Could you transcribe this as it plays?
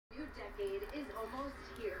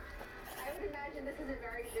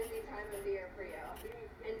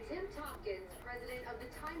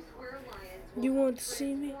You want to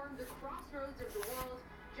see me? The crossroads of the world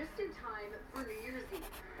just in time for New Year's Eve.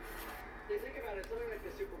 You think about it, something like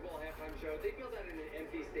the Super Bowl halftime show, they built that in an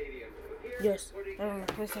empty stadium. Here, Yes. I don't know.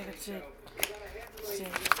 Please take a seat. you got a half a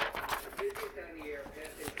million people, busiest time of the year,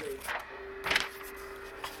 passing through.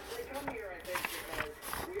 They come here, I think, because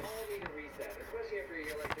we all need a reset, especially after a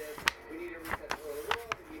year like this. We need a reset for the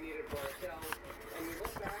world, and we need it for ourselves. And we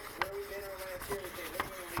look back where we've been our last year, we say, what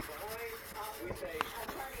do we leave behind? We say, yes,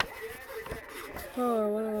 exactly.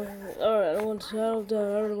 Alright, I want to settle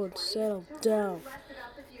down. I want to settle down.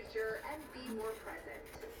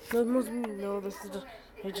 No, this is the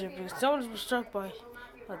Egypt because someone was struck by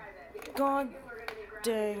a god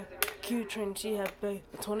dang Q train she had been.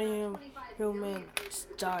 A 20-year-old man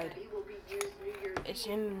died. It's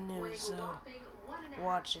in the news, so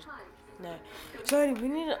watch it. No. So anyway, we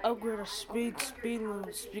need to upgrade our speed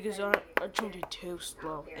limits because our trains are too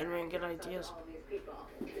slow and we can get ideas.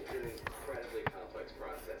 It's an incredibly complex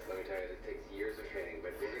process. Let me tell you, it takes years of training,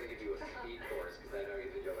 but we're going to give you a speed course because I know you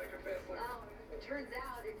think you're like a fast learner. It turns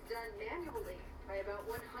out it's done manually by about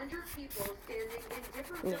 100 people standing in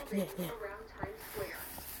different buildings around Times Square.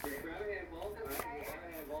 You grab a handball. Okay. Alright, you grab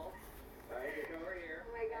a handball. Alright, you come over here.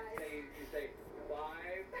 Oh my God. You say 5,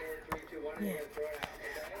 4, 3, 2, 1, and you're going to throw it out.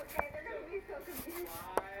 Okay, they're going to be so confused.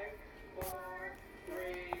 5, 4,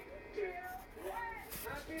 3, 2, 1.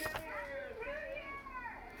 Happy New Year!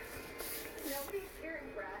 Nobody's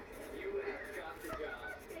hearing, Brad. You have got the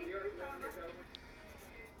job. Your limit is over.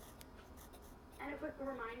 And a quick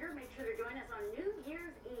reminder, make sure to join us on New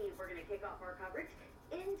Year's Eve. We're going to kick off our coverage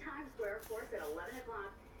in Times Square, of course, at 11 o'clock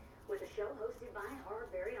with a show hosted by our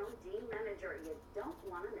very own Dean Manager. You don't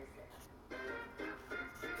want to miss it.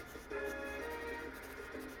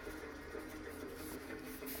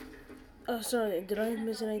 Oh, sorry. Did I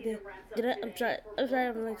miss anything? I'm sorry.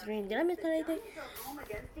 I'm my screen. Did I miss anything? Home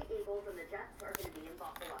against the Eagles, and the Jets are going to be in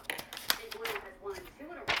Buffalo. Atlanta has won 2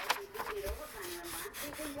 in a row since beating overtime win last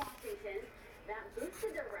week in Washington. That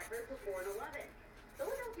boosted their record to 4-11.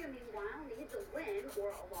 Philadelphia, meanwhile, needs a win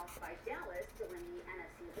or a loss by Dallas to win the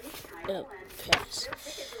NFC East title and pass. their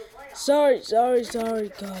ticket to the playoffs. Sorry. God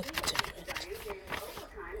damn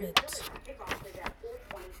it.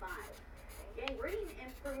 Green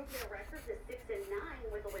improved their record to 6-9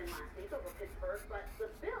 with a win last week over Pittsburgh, but the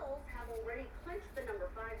Bills have already clinched the number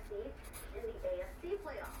 5 seed in the AFC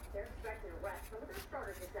playoffs. They're expected to rest some of their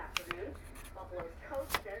starters this afternoon. Buffalo's coach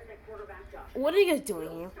says that quarterback Josh What are you guys doing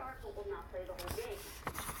here? will not play the whole game.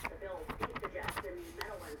 The Bills beat the Jets in the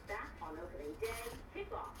Meadowlands back on opening day.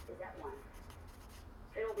 Kickoff is at 1.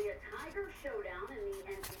 It'll be a Tiger showdown in the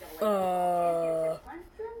NCAA.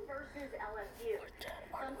 Clemson versus LSU.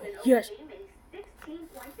 Yes.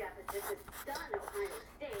 16-point deficit to stun Ohio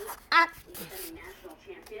State. The defending national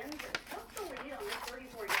champions took the lead on the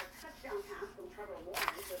 34-yard touchdown pass from Trevor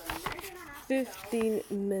Lawrence with a minute and a half 15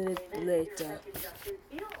 minutes later. Justin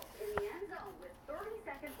Fields in the end zone with 30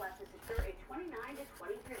 seconds left to secure a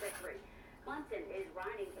 29-23 victory. Clemson is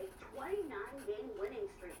riding a 29-game winning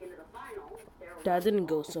streak into the final. That didn't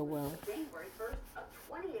go so well. January 1st of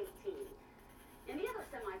 2018. In the other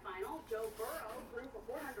semifinal, Joe Burrow threw for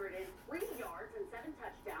 403 yards and 7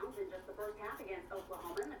 touchdowns in just the first half against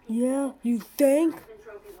Oklahoma. Yeah, you think? The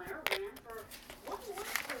Trophy winner ran for one more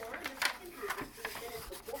score in the second half. He finished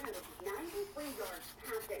with 493 yards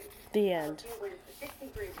passing. The end. LSU wins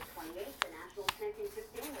 63-28. The national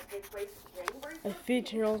championship game will take place January 1st. I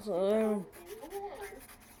feature also In New Orleans,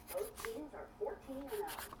 both teams are 14-0.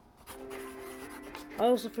 I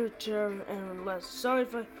also feature Erin less. Sorry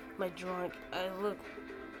for my drawing.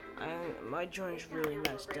 My drawing's really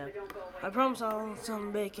messed up. I promise I'll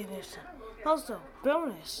make it. Also,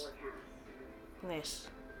 bonus. This.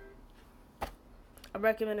 I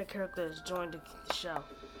recommend a character that's joined the show.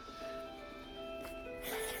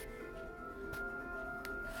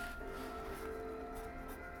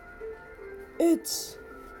 It's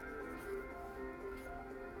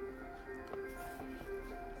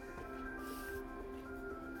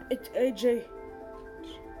AJ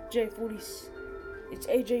 40. It's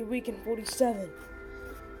AJ Weekend 47.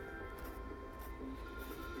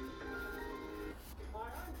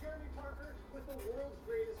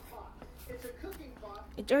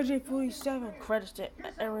 It's AJ 47. Credits to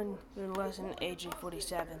Erin, Lesson, AJ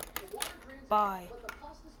 47. Bye.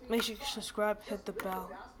 Make sure you subscribe, hit the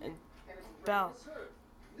bell, and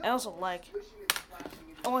also like.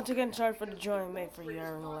 Once again, sorry for the drawing made for you,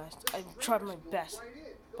 Erin West. I tried my best.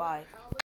 Bye.